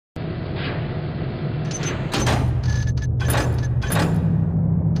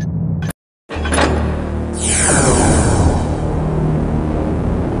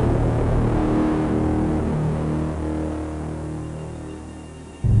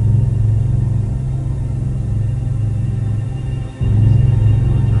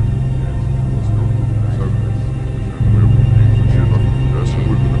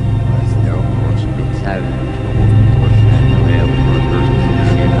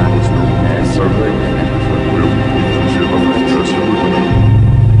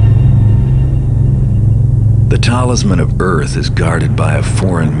Talisman of Earth is guarded by a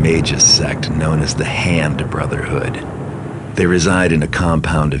foreign magus sect known as the Hand Brotherhood. They reside in a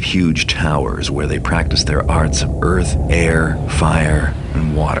compound of huge towers where they practice their arts of earth, air, fire,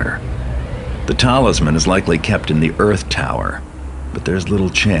 and water. The talisman is likely kept in the Earth Tower, but there's little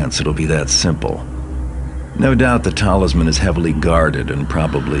chance it'll be that simple. No doubt the talisman is heavily guarded and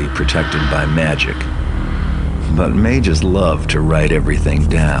probably protected by magic. But mages love to write everything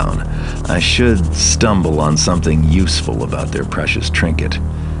down. I should stumble on something useful about their precious trinket.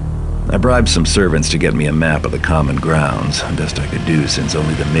 I bribed some servants to get me a map of the common grounds, best I could do since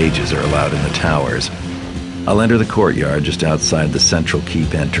only the mages are allowed in the towers. I'll enter the courtyard just outside the central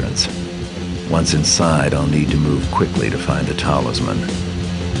keep entrance. Once inside, I'll need to move quickly to find the talisman.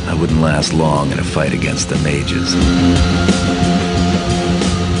 I wouldn't last long in a fight against the mages.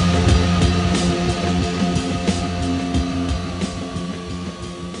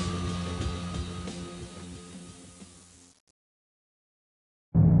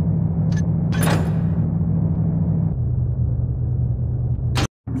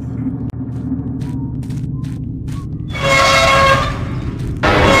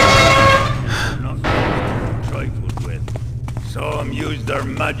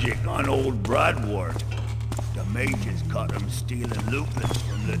 Magic on old Bradward. The mages caught him stealing lupins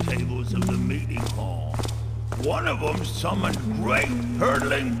from the tables of the meeting hall. One of them summoned great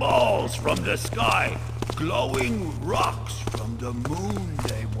hurtling balls from the sky, glowing rocks from the moon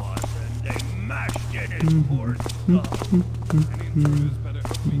they was, and they mashed in his poor skull. Any intruders better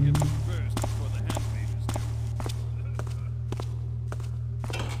hope we get them first before the hand mages do.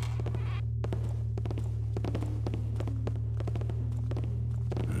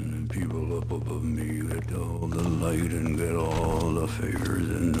 People up above me get all the light and get all the favors,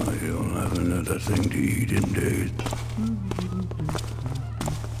 and I don't have another thing to eat in days.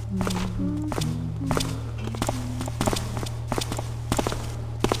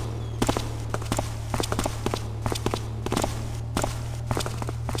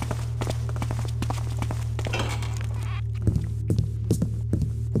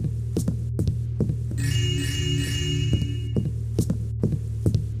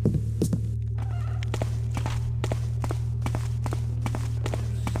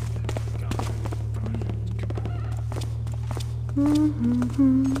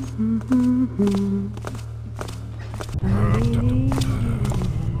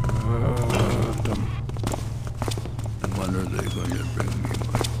 When are they going to bring me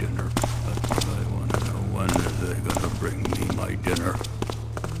my dinner? That's what I want to know. When are they going to bring me my dinner?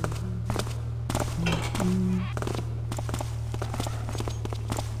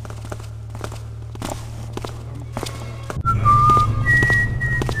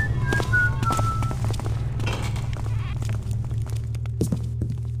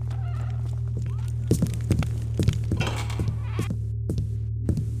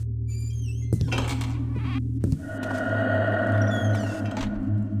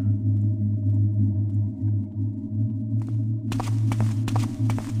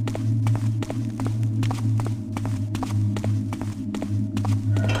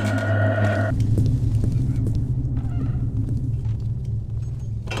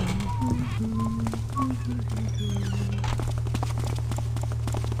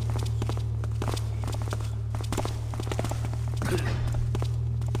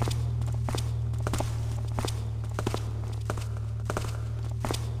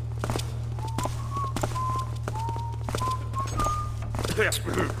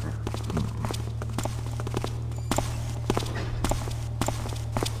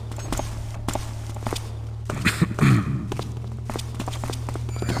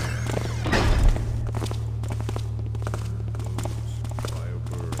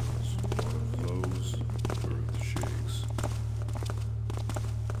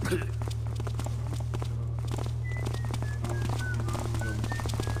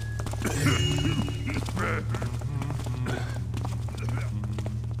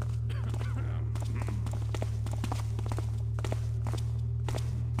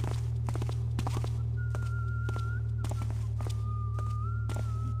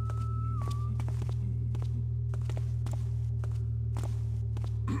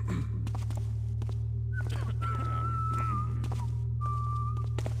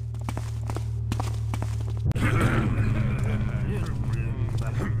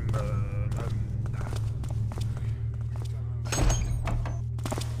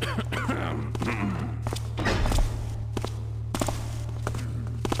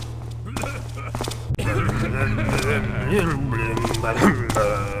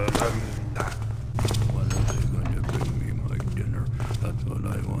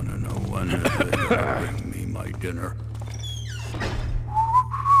 Dinner.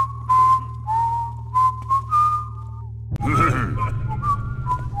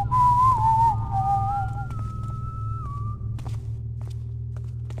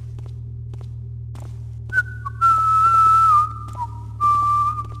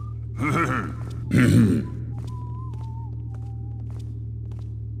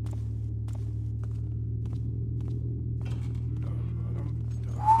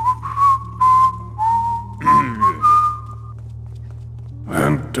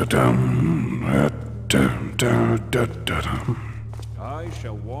 I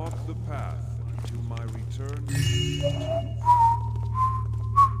shall walk the path until my return.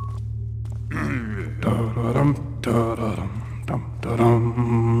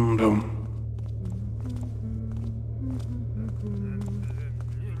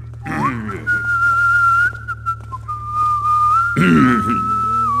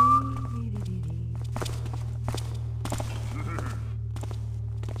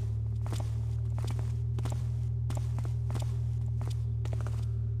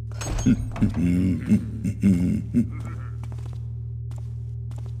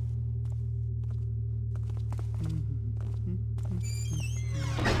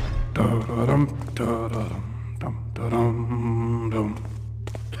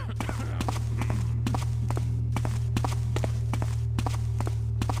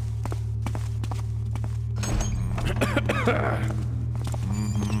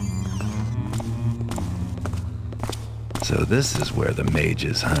 So this is where the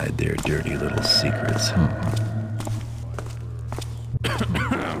mages hide their dirty little secrets.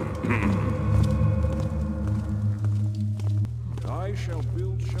 I shall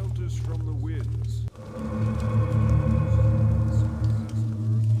build shelters from the winds.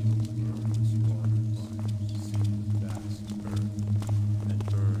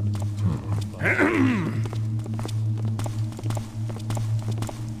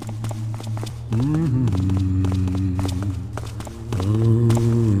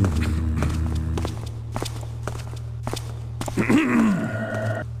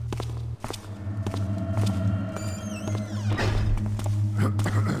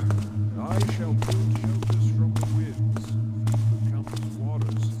 I shall build shelters from the winds, the countless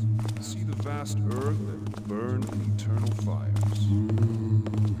waters, see the vast earth and burn in eternal fires.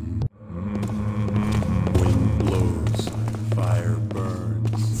 Wind blows, fire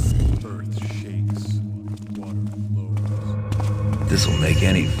burns, earth shakes, water flows. This'll make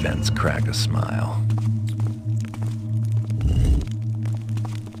any fence crack a smile.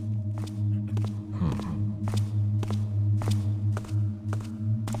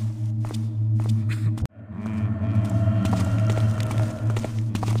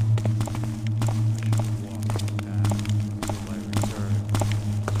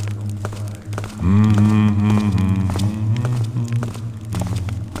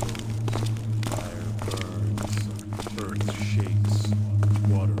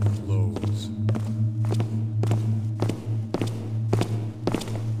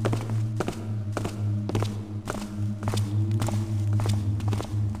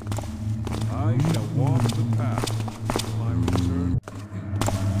 I shall walk the path until my return.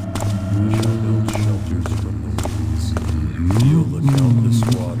 I shall build shelters from the winds, feel the countless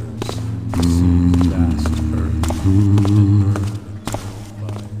waters, see the vast earth, and burn eternal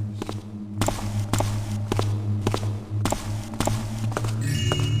fires.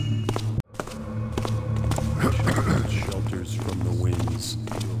 Shelters from the winds,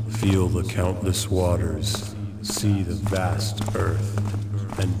 feel the countless waters, see the vast earth,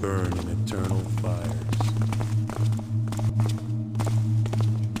 and burn in eternal fires.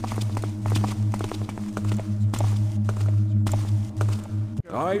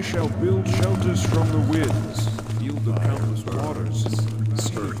 I shall build shelters from the winds, feel the countless waters,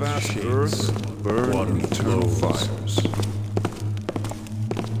 see the vast earth, burn in eternal fires.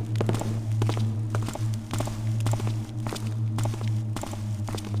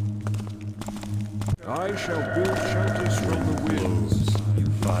 I shall build shelters from the winds.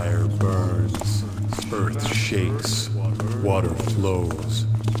 Fire burns, earth shakes, water flows.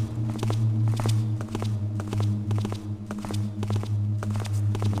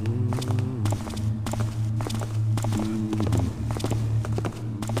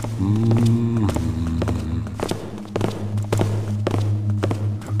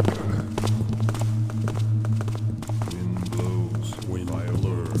 Wind blows, fire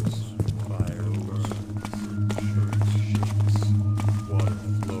burns, earth shakes, water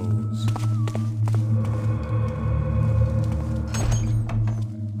flows.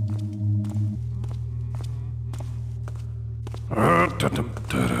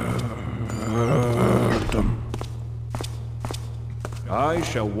 I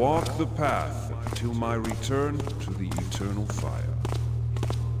shall walk the path until my return to the eternal fire.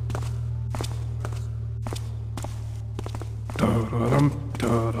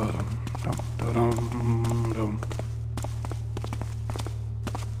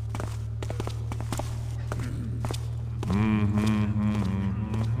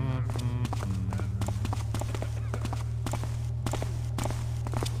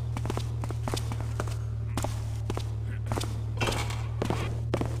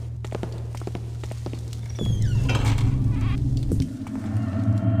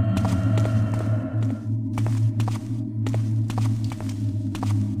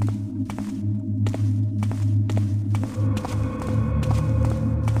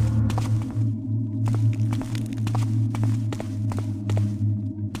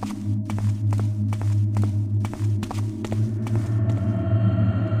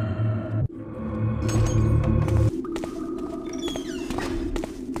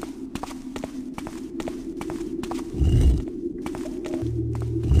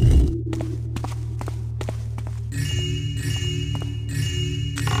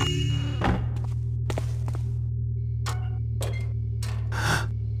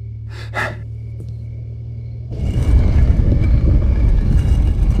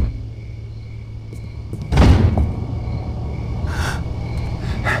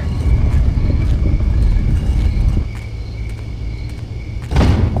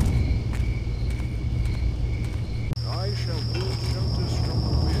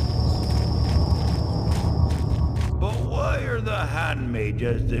 hand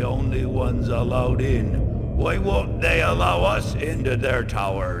mages the only ones allowed in, why won't they allow us into their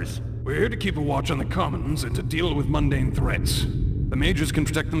towers? We're here to keep a watch on the commons and to deal with mundane threats. The mages can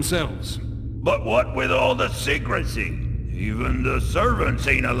protect themselves. But what with all the secrecy? Even the servants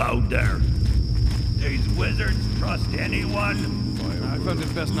ain't allowed there. These wizards trust anyone? I found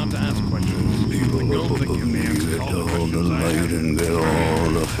it best not to ask questions. The gold that give me answers to all the questions I have. And get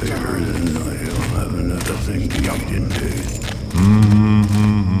all affairs, and I'll have another thing to eat into.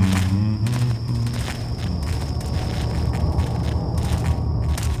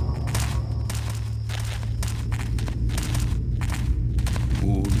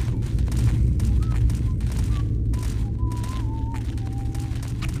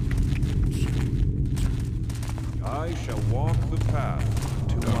 I shall walk the path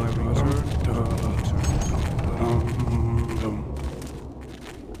to my return to eternity.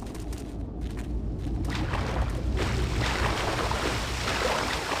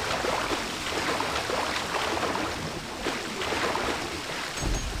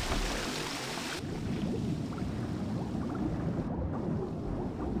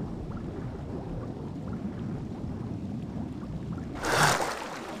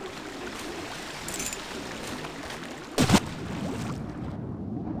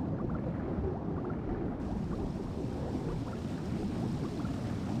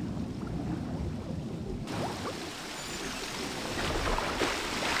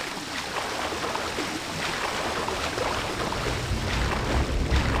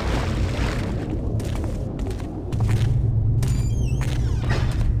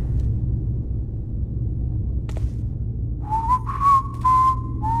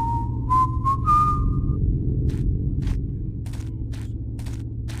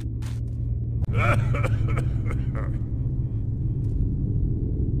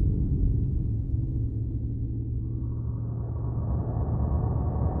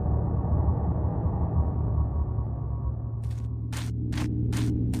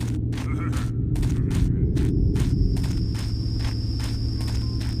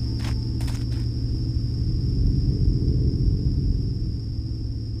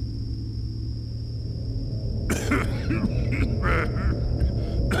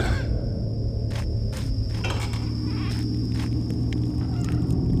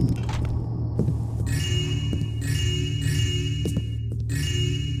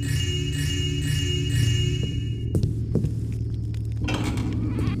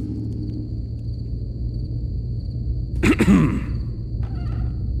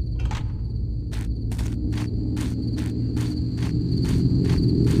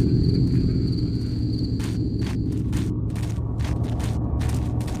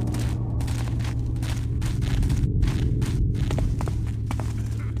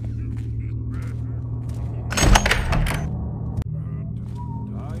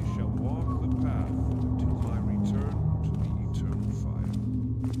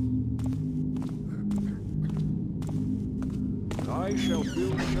 I shall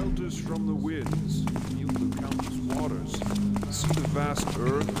build shelters from the winds, feel the countless waters, see the vast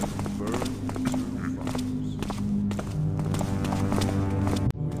earth, and burn eternal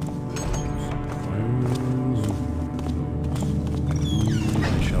fires.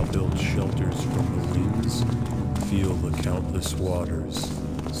 I shall build shelters from the winds, feel the countless waters,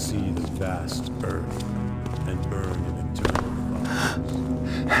 see the vast earth, and burn in eternal fires.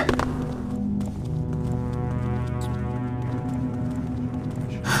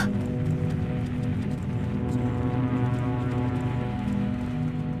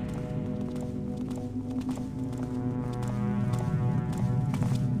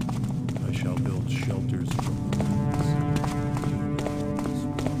 I shall build shelters from the winds.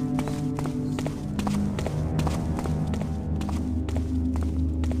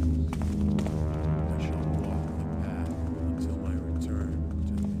 I shall walk the path until my return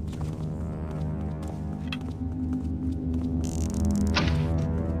to the eternal.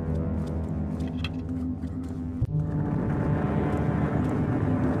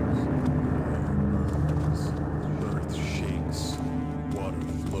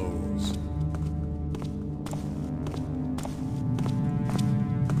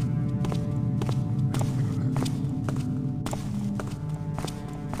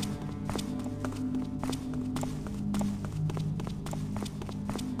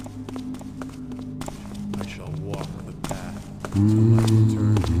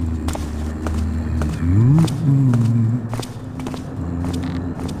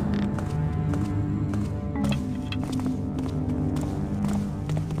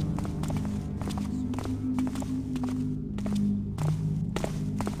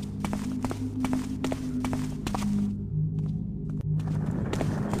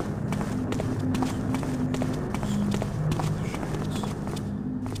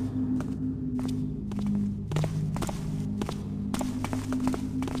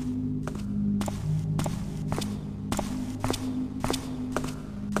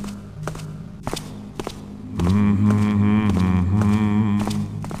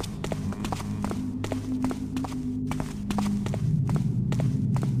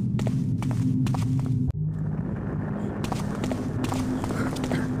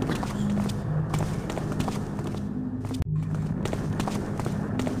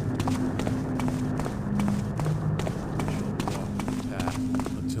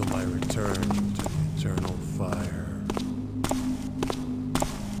 I return to the eternal fire.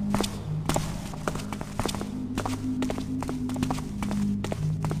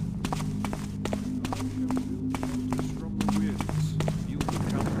 From the winds, feel the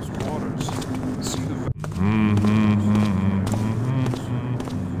countless waters, see the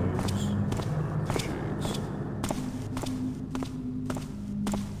flows, shakes.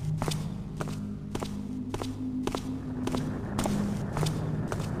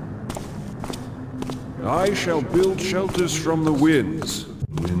 I shall build shelters from the winds.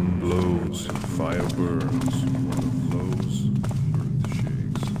 Wind blows, fire burns, water flows, earth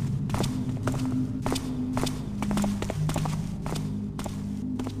shakes.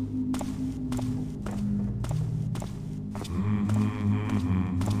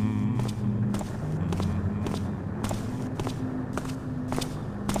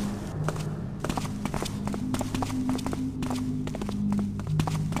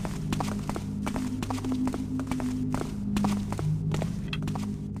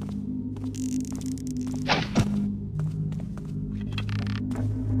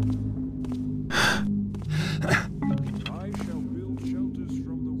 I shall build shelters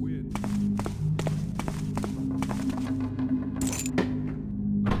from the wind.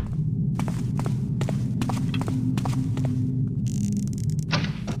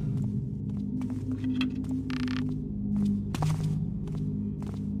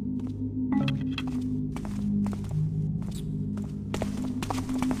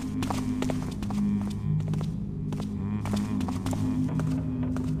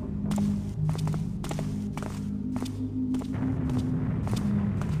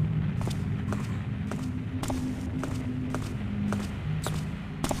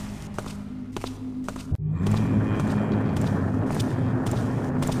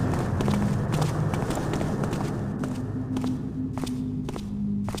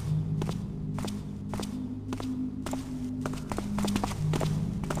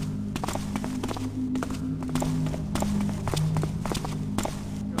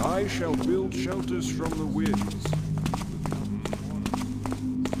 I shall build shelters from the winds.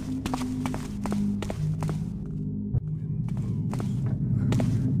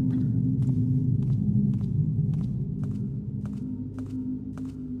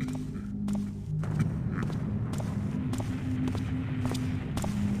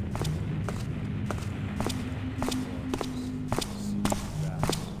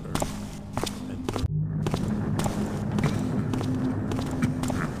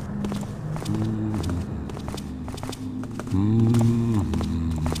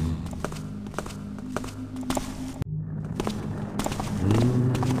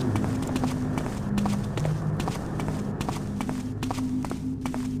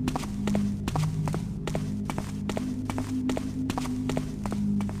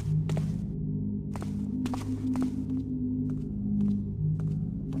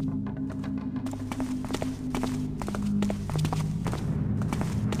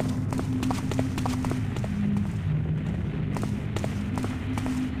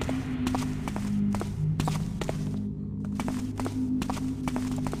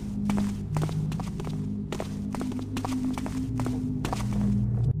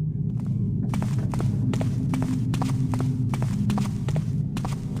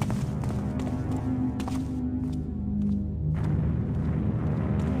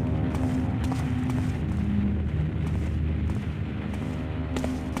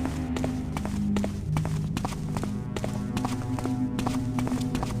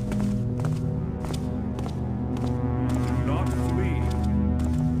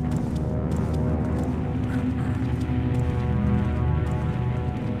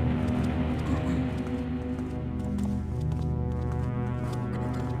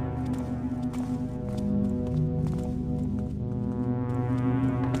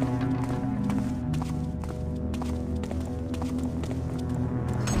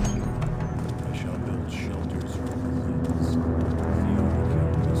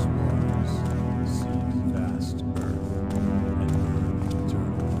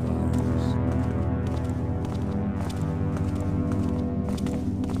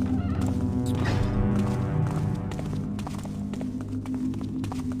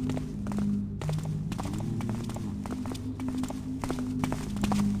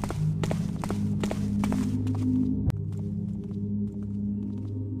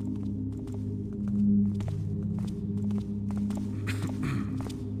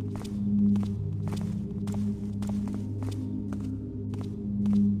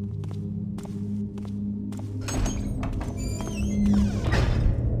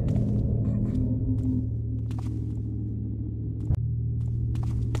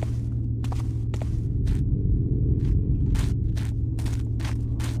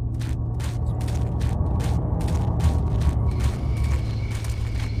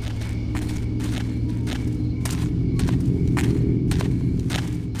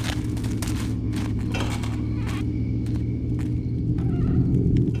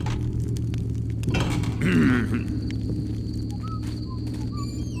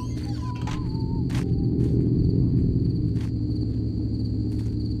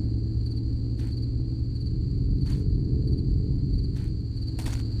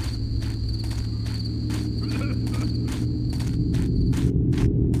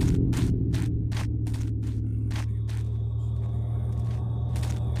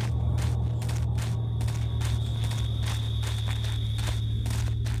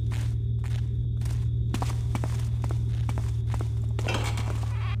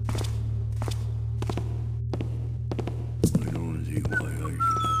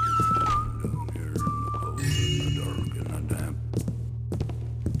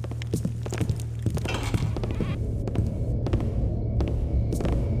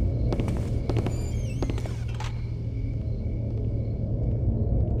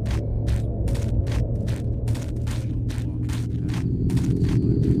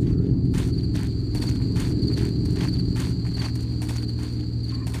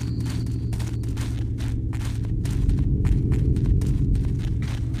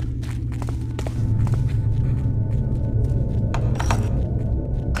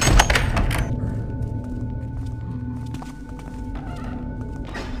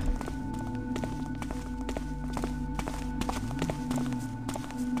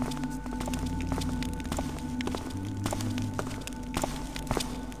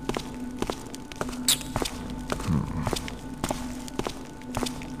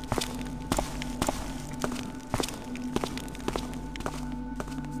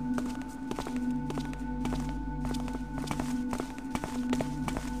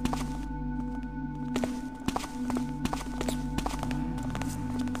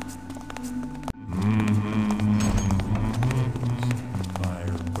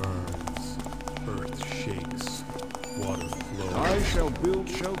 shall build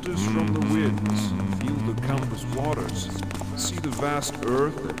shelters from the winds, feel the countless waters, see the vast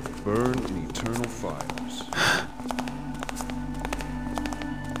earth and burn in eternal fires.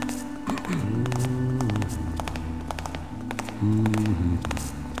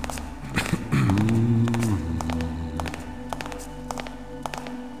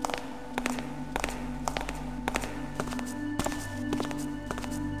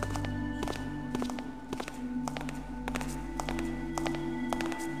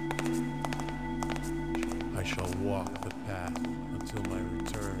 I shall walk the path until my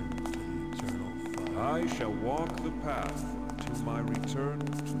return to the eternal fire. I shall walk the path until my return to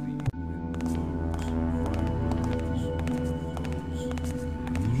the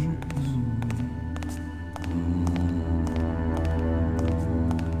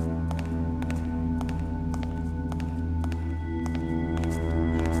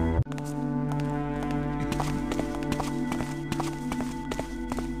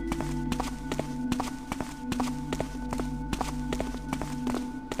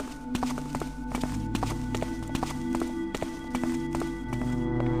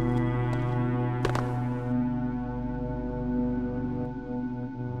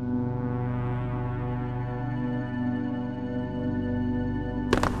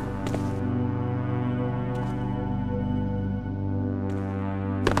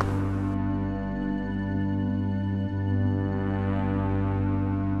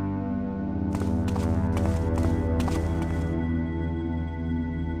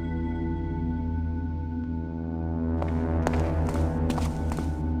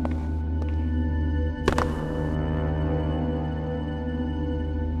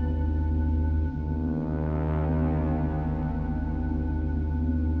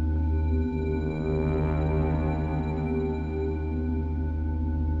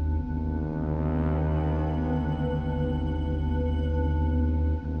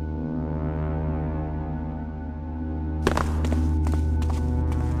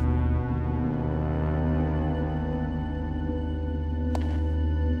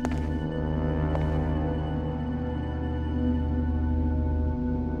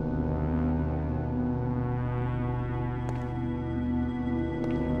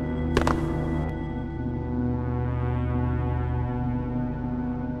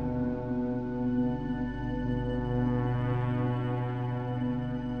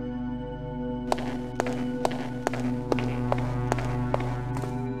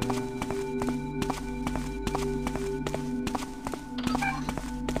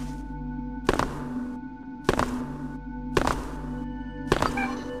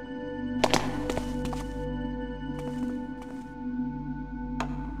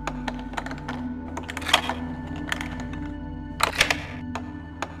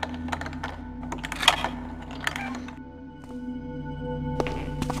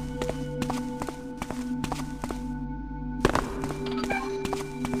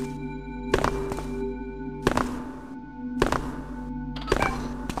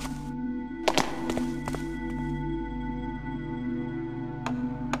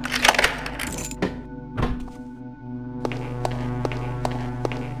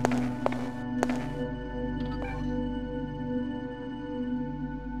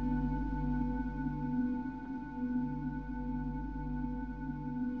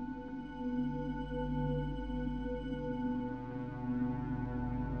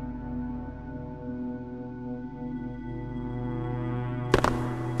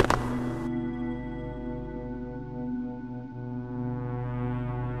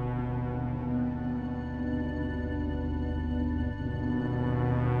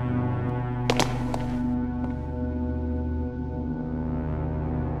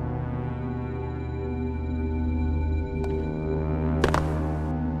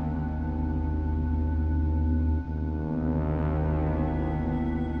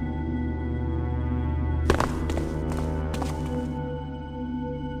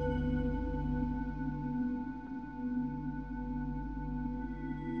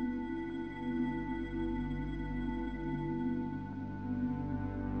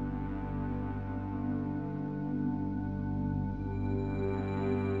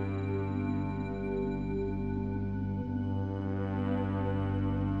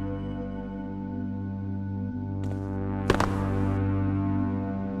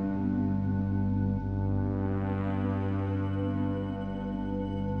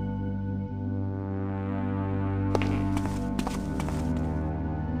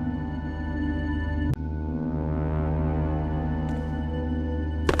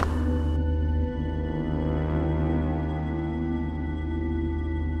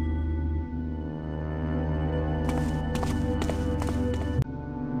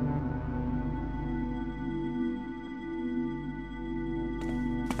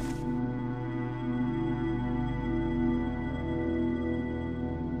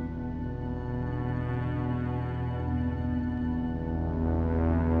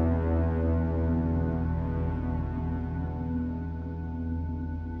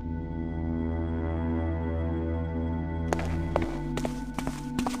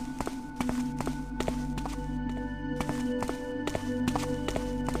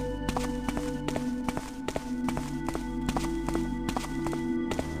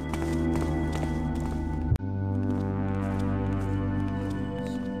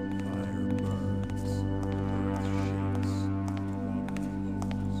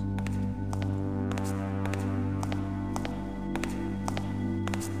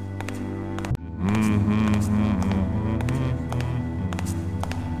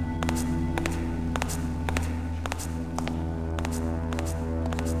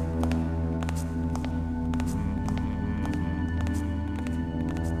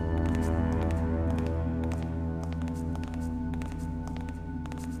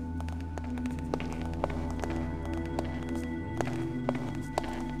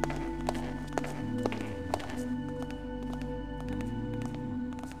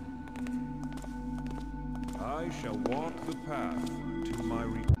path to my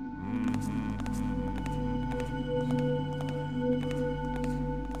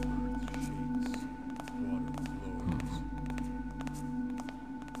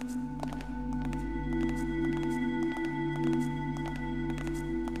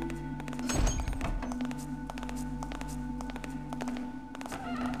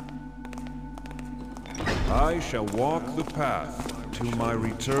I shall walk the path to my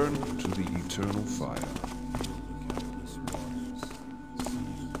return to the eternal fire.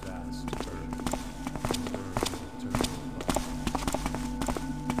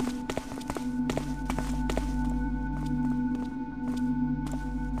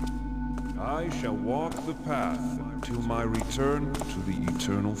 I shall walk the path to my return to the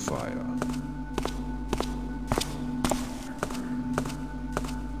eternal fire.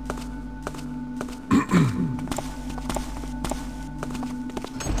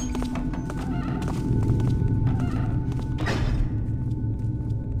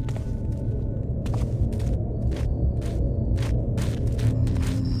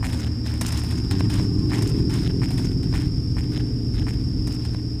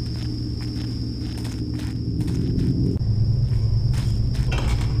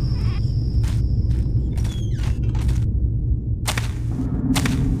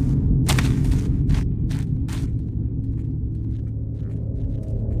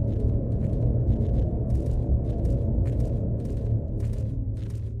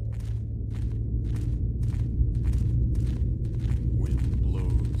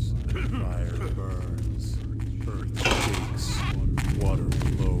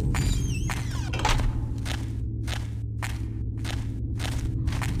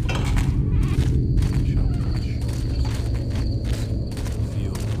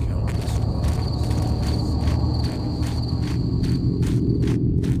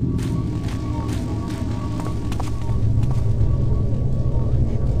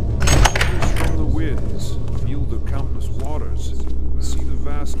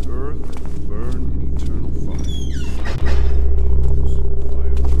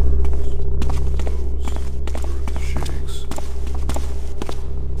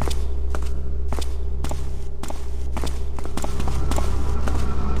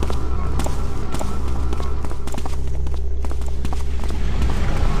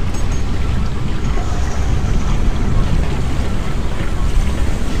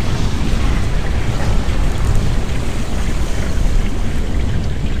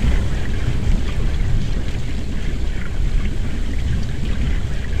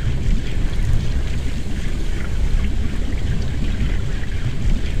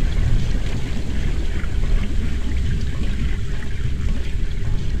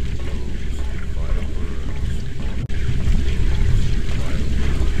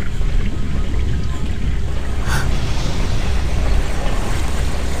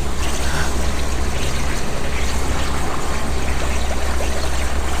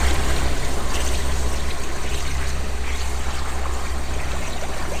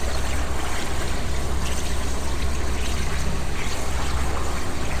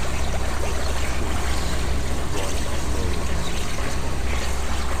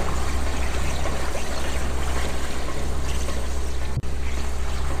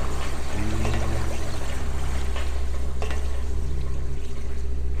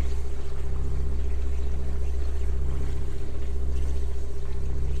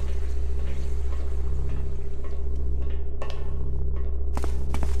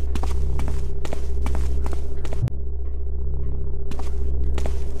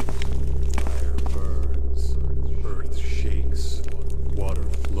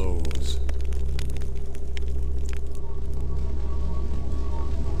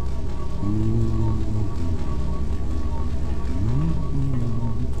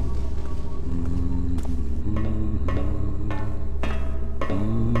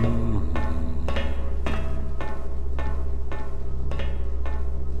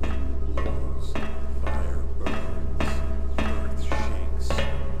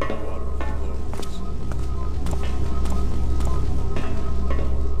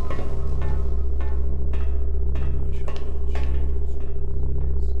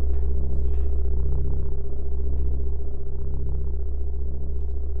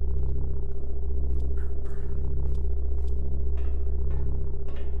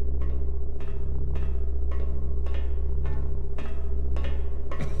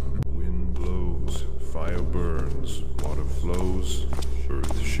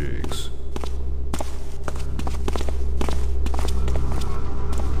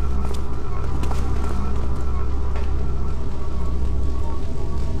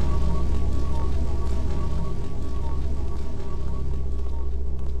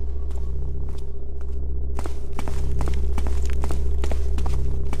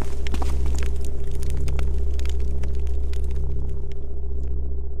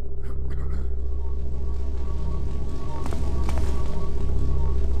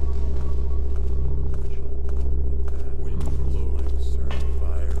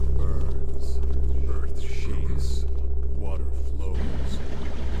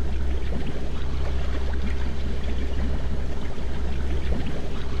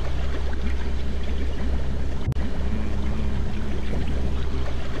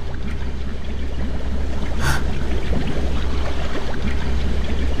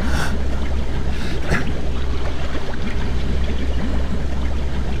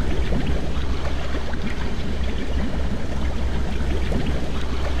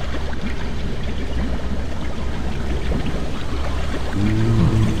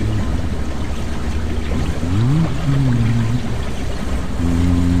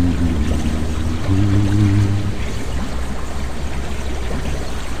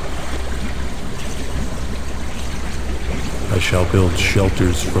 shall build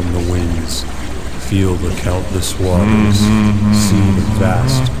shelters from the winds, feel the countless waters, see the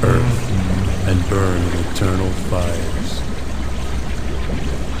vast earth, and burn in eternal fires.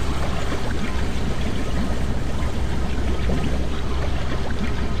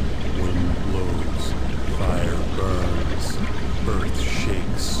 Wind blows, fire burns, earth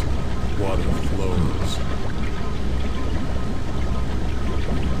shakes, water flows.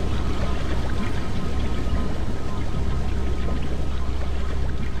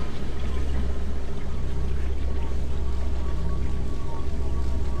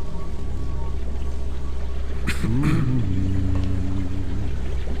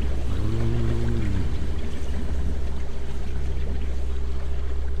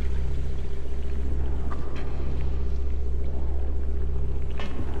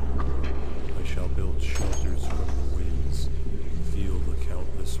 I shall build shelters from the winds, feel the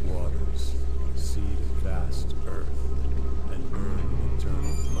countless waters, see the vast earth, and burn in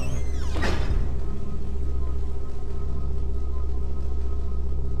eternal fire.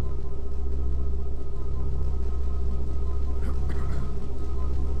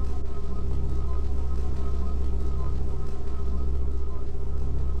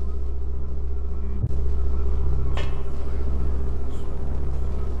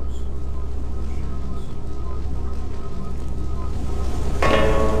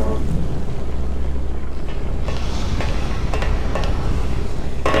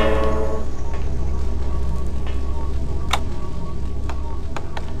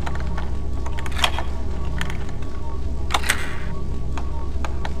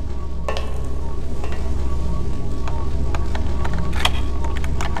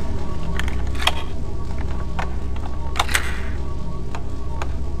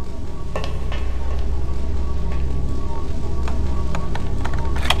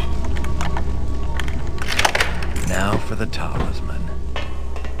 Now for the talisman.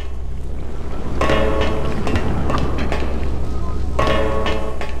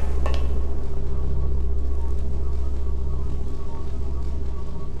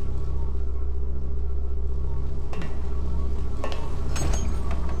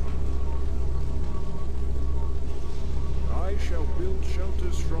 I shall build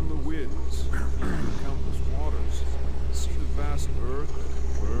shelters from the winds, countless waters, see the vast earth,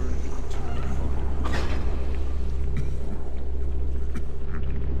 and burn in eternal fire.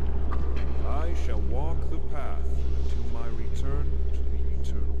 I shall walk the path until my return to the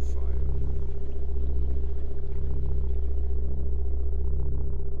eternal fire.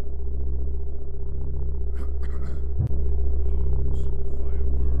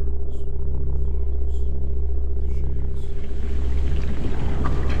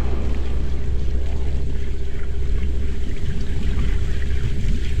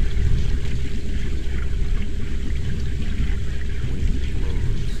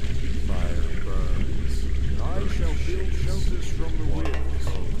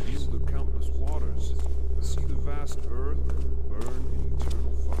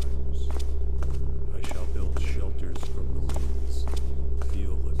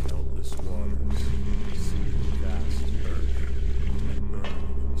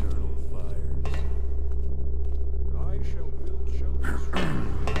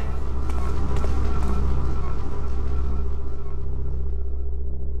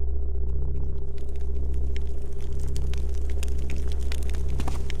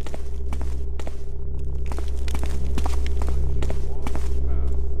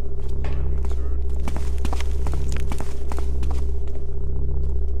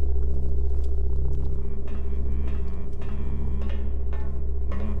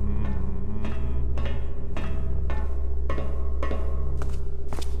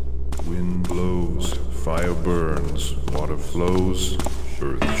 Wind blows, fire burns, water flows,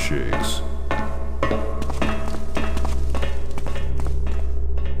 earth shakes.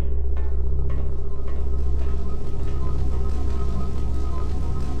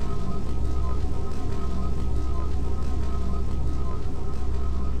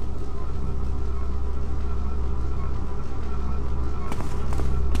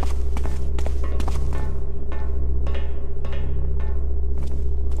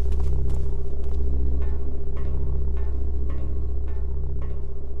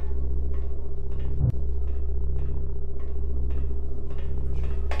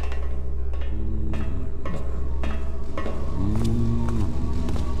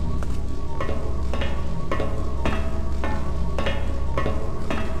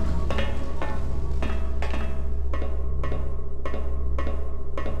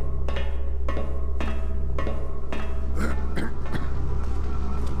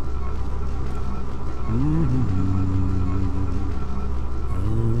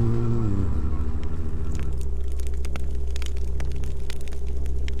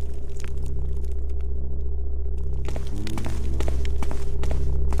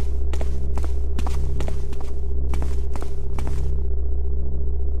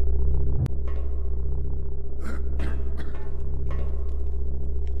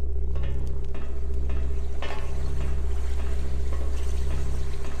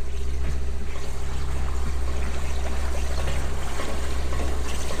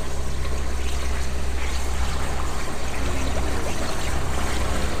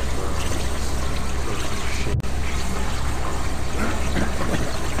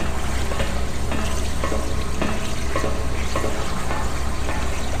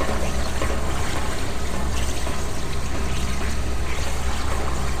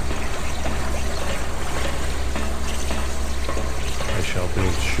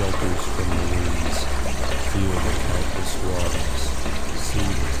 shelters from the winds, feel the countless waters, see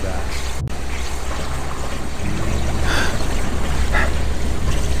the vast.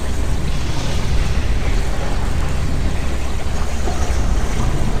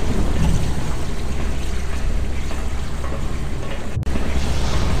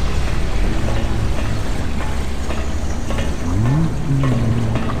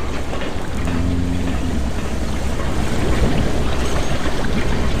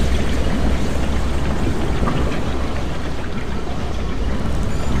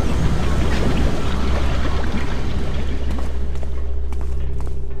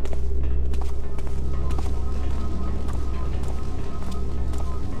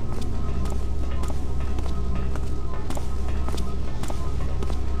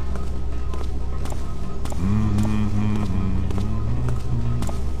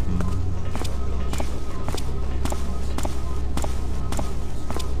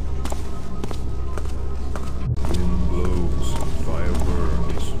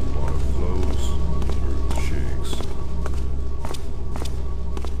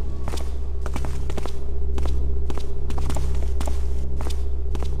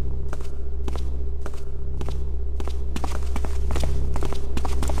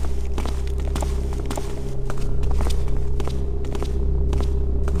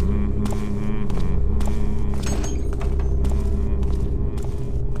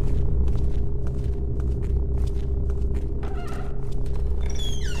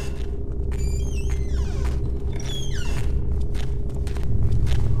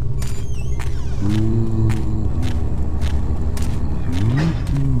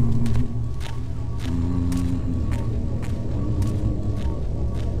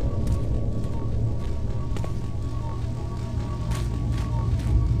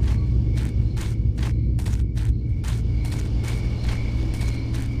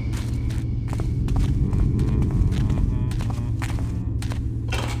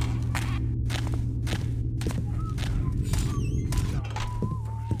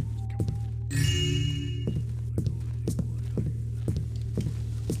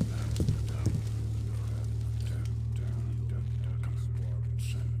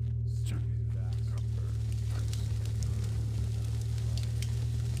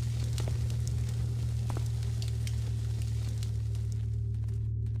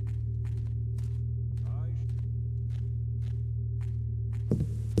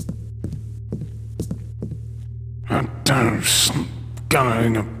 There's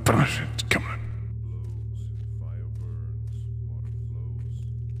going to brush it coming. Fire burns, water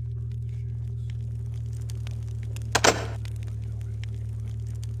flows, earth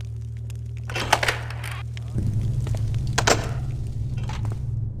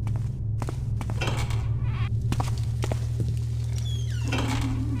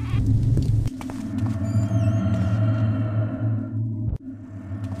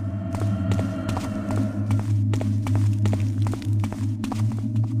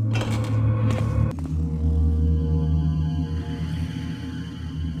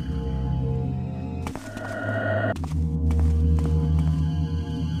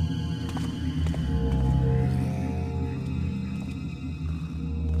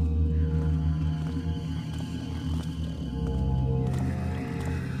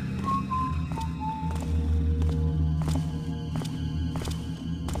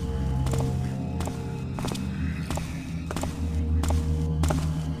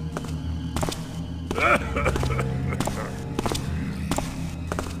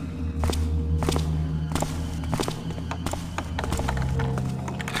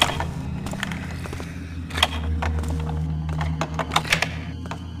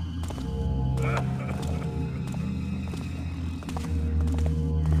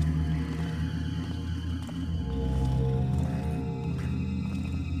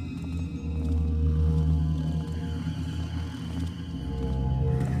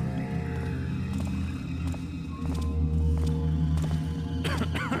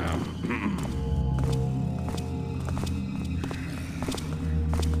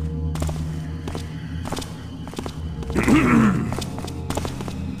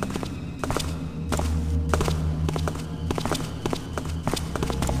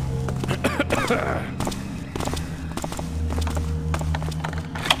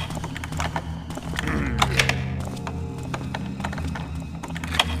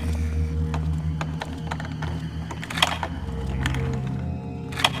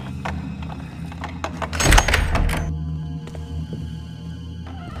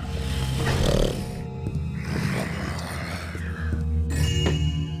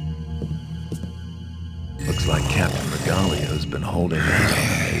Looks like Captain Regalio's been holding out on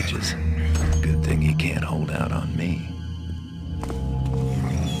the mages. Good thing he can't hold out on me.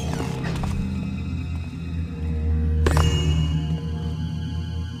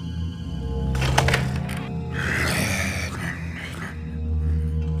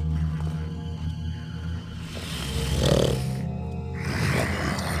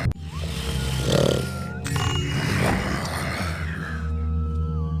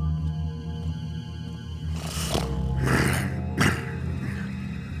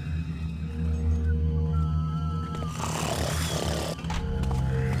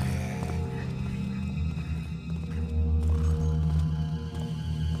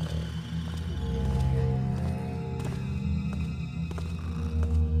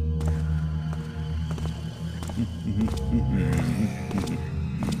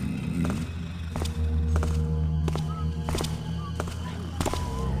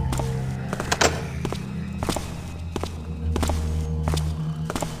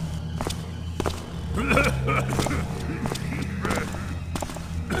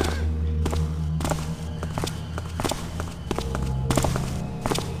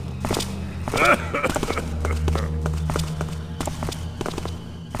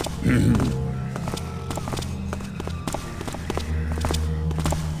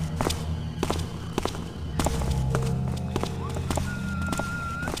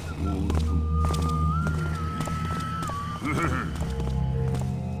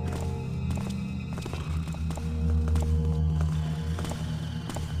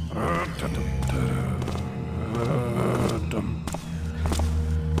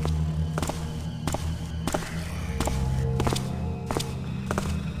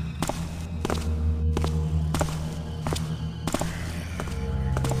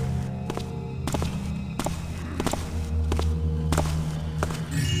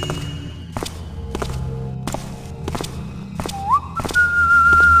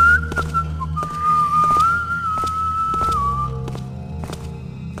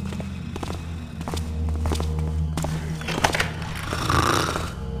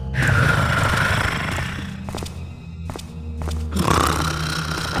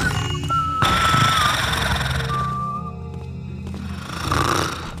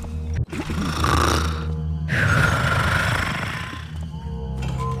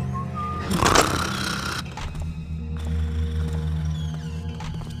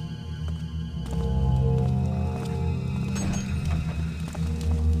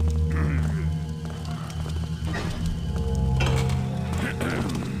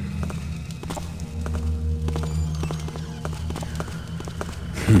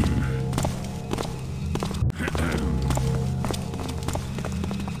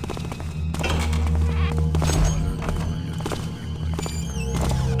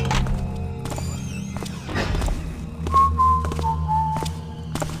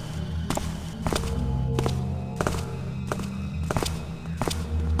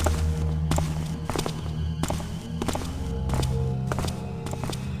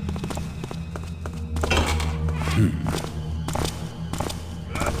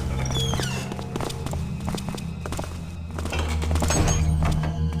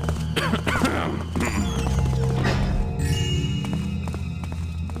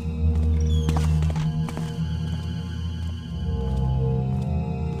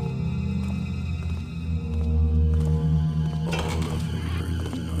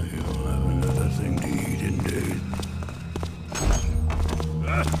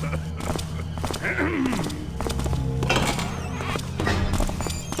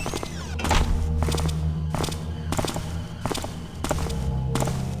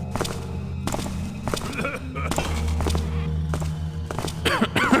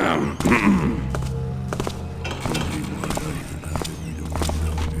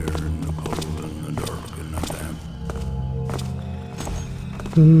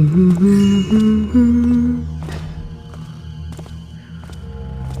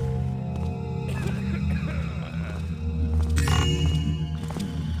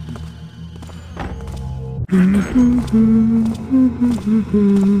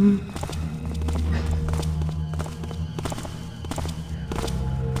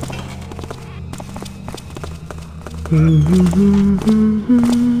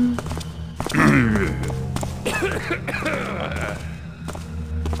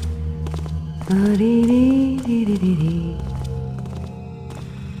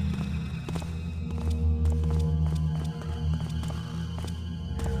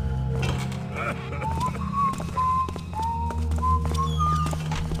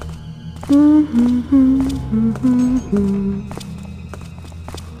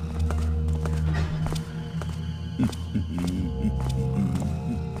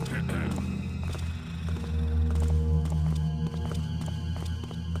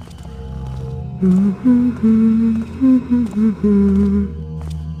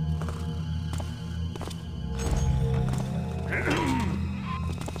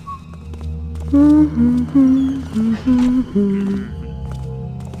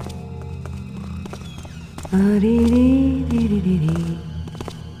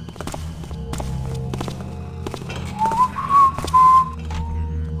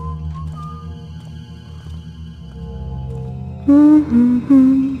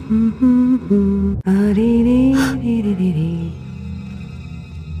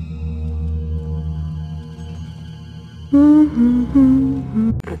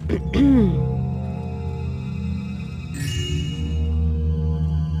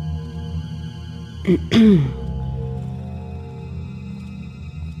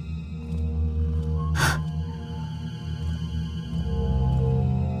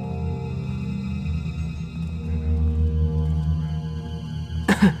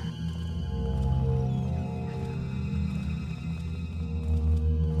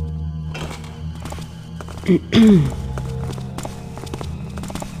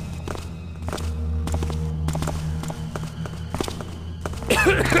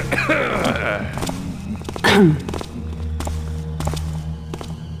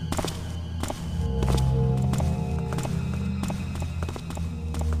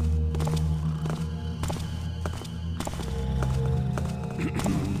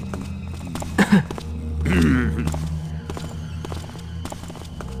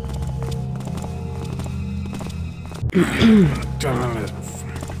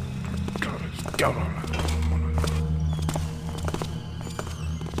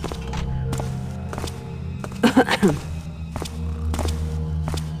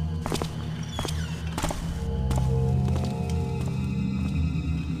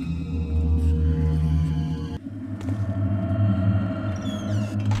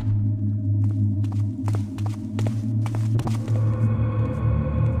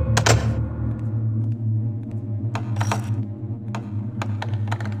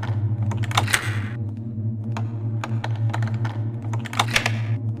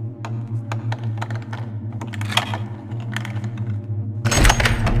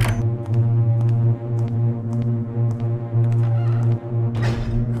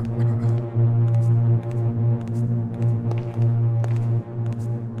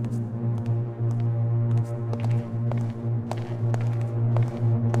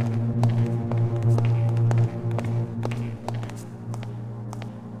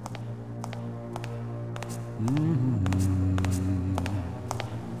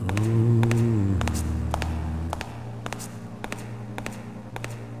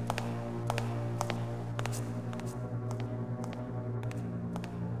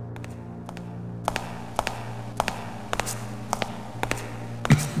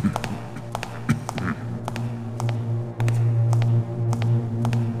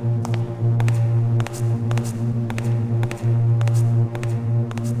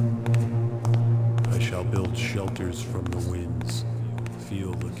 Shelters from the winds,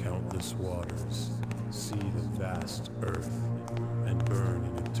 feel the countless waters, see the vast earth, and burn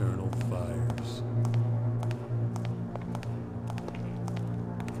in eternal fires.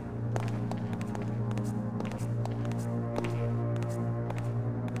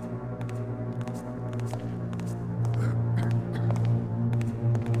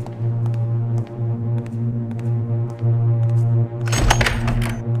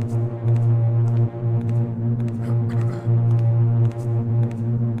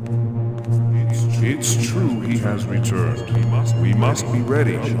 It's true he has returned. We must be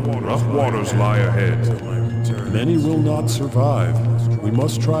ready. Rough waters lie ahead. Many will not survive. We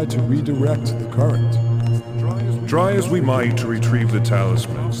must try to redirect the current. Try as we might to retrieve the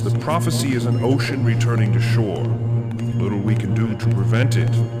talismans, the prophecy is an ocean returning to shore. Little we can do to prevent it.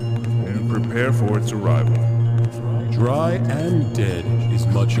 Only prepare for its arrival. Dry and dead is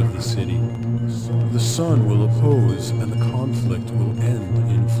much of the city. The sun will oppose and the conflict will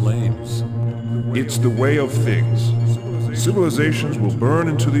end in flames. It's the way of things. Civilizations will burn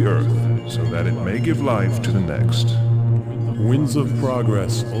into the earth, so that it may give life to the next. Winds of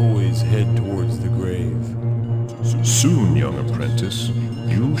progress always head towards the grave. Soon, young apprentice,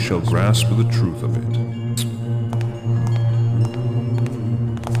 you shall grasp the truth of it.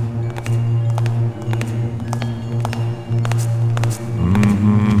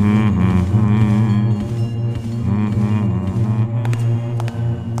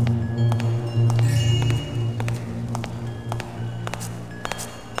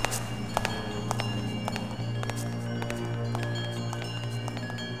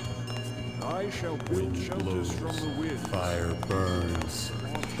 I shall build shelters from the wind. Fire burns.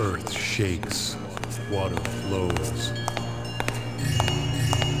 Earth shakes, water flows.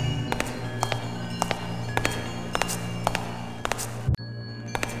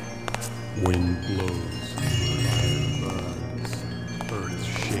 Wind blows, fire burns. Earth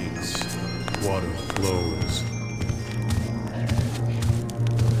shakes, water flows.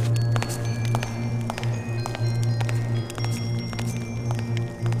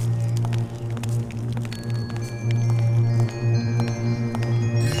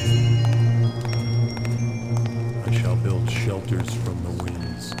 I shall build shelters from the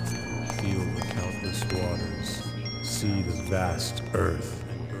winds, feel the countless waters, see the vast earth,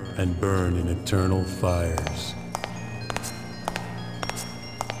 and burn in eternal fires.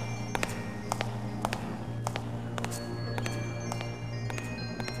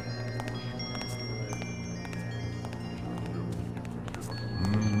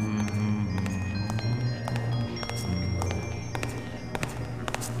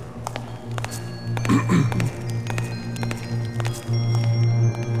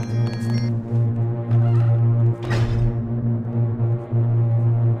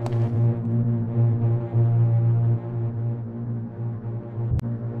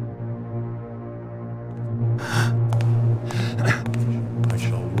 I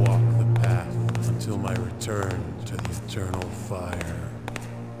shall walk the path until my return to the eternal fire.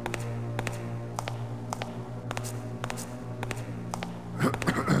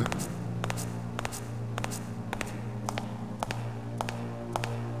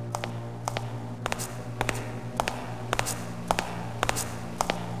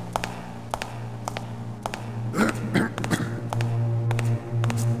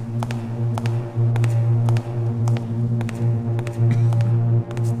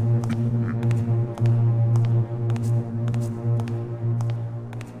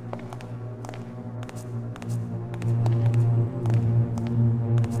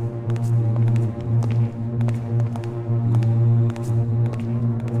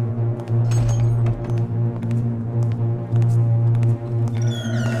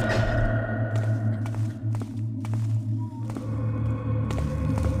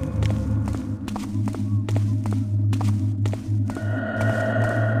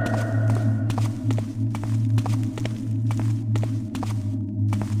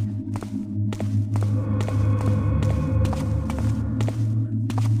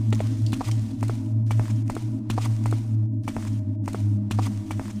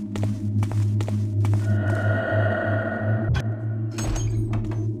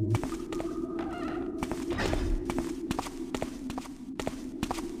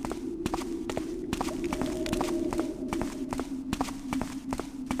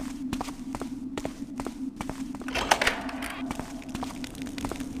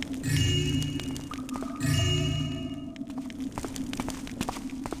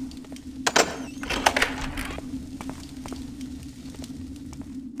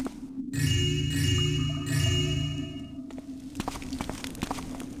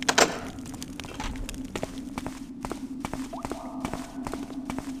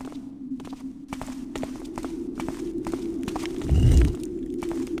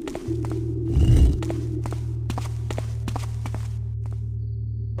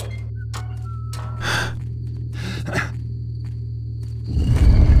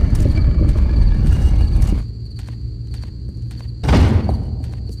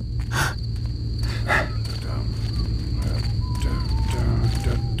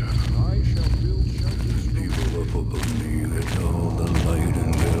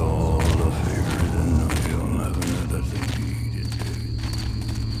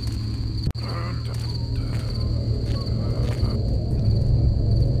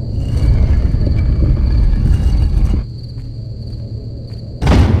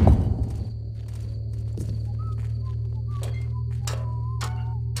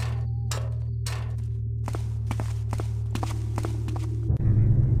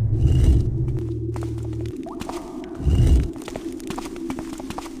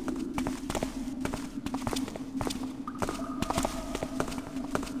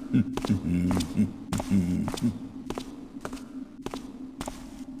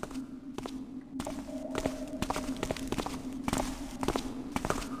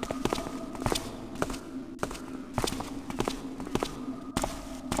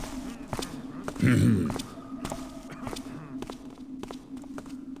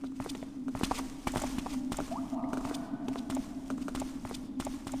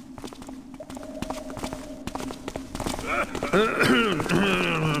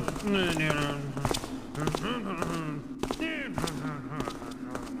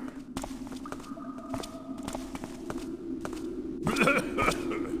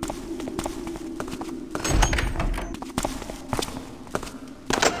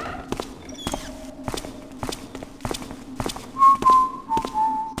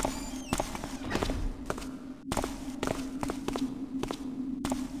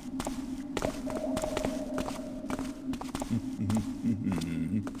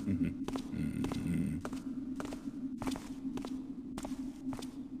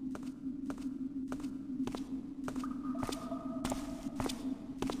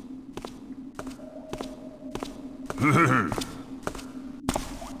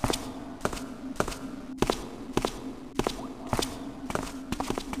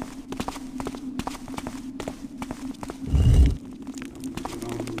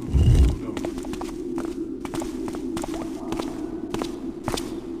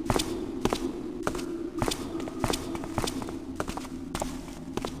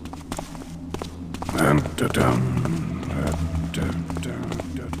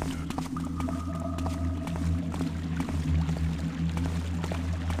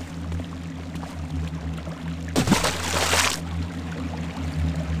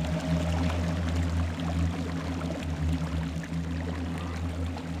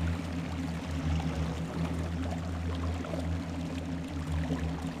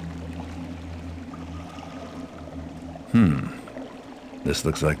 This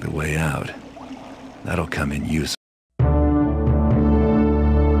looks like the way out. That'll come in useful.